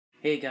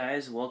Hey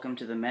guys, welcome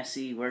to the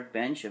messy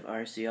workbench of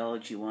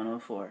Archaeology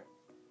 104.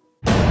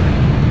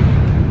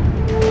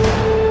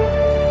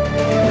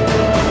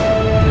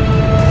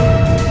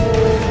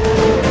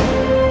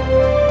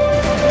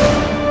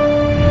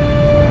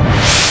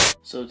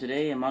 So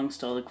today,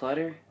 amongst all the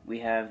clutter, we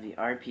have the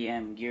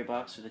RPM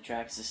gearbox for the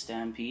Traxxas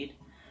Stampede,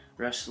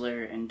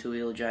 Rustler, and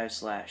two-wheel drive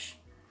Slash.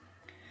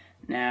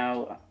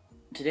 Now,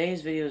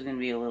 today's video is going to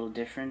be a little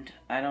different.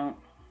 I don't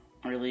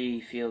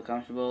really feel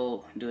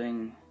comfortable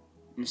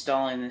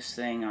installing this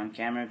thing on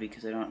camera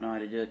because I don't know how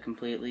to do it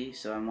completely,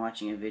 so I'm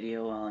watching a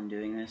video while I'm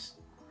doing this.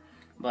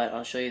 But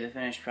I'll show you the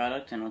finished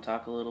product and we'll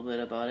talk a little bit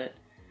about it,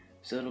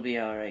 so it'll be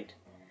alright.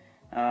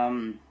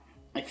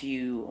 If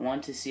you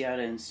want to see how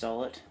to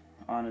install it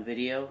on a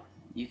video,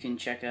 you can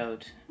check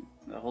out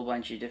a whole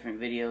bunch of different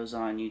videos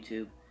on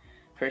YouTube.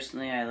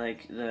 Personally, I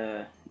like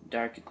the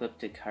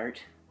darkeclipticheart.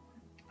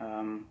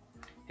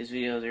 His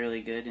videos are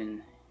really good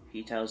and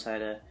he tells how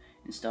to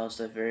install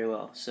stuff very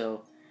well.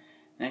 So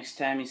next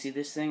time you see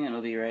this thing,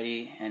 it'll be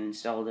ready and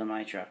installed on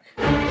my truck.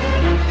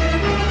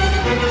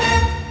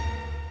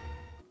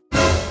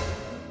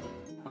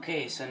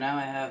 Okay, so now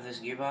I have this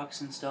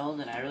gearbox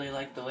installed and I really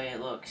like the way it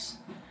looks.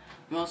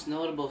 The most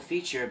notable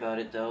feature about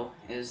it though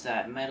is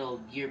that metal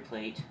gear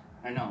plate,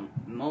 or no,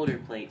 motor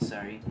plate,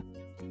 sorry.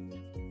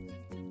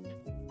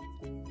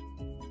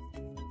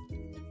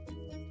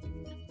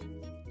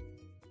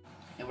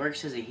 It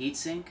works as a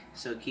heatsink,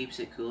 so it keeps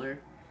it cooler,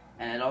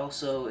 and it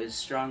also is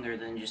stronger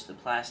than just the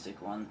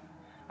plastic one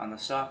on the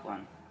stock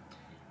one.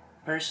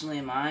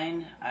 Personally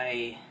mine,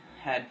 I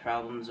had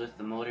problems with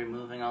the motor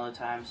moving all the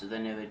time, so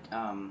then it would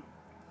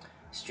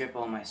strip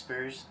all my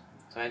spurs,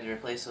 so I had to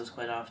replace those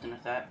quite often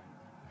with that.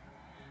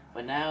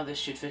 But now this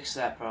should fix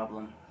that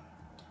problem.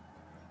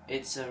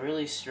 It's made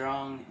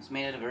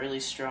out of a really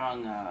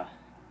strong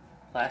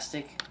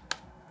plastic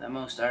that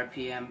most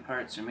RPM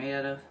parts are made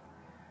out of,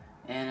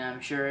 and I'm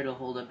sure it'll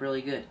hold up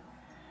really good.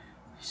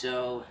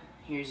 So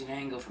here's an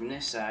angle from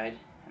this side,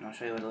 and I'll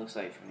show you what it looks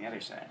like from the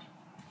other side.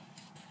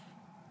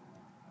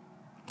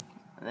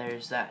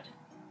 There's that.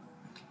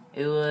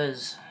 It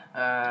was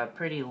a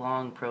pretty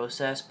long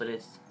process, but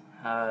it's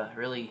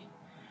really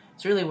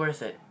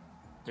worth it.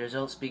 The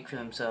results speak for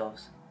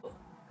themselves.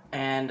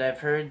 And I've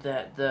heard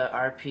that the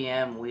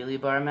RPM wheelie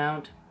bar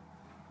mount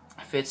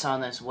fits on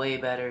this way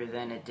better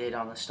than it did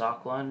on the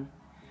stock one,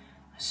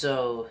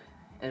 so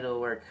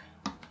it'll work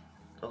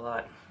a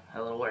lot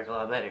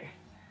better.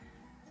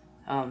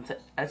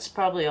 That's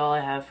probably all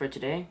I have for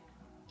today.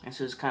 This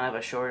was kind of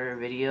a shorter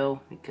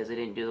video because I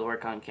didn't do the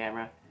work on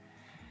camera.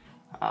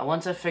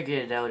 Once I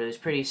figured it out, it was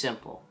pretty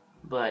simple,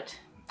 but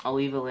I'll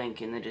leave a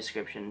link in the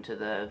description to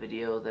the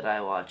video that I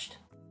watched.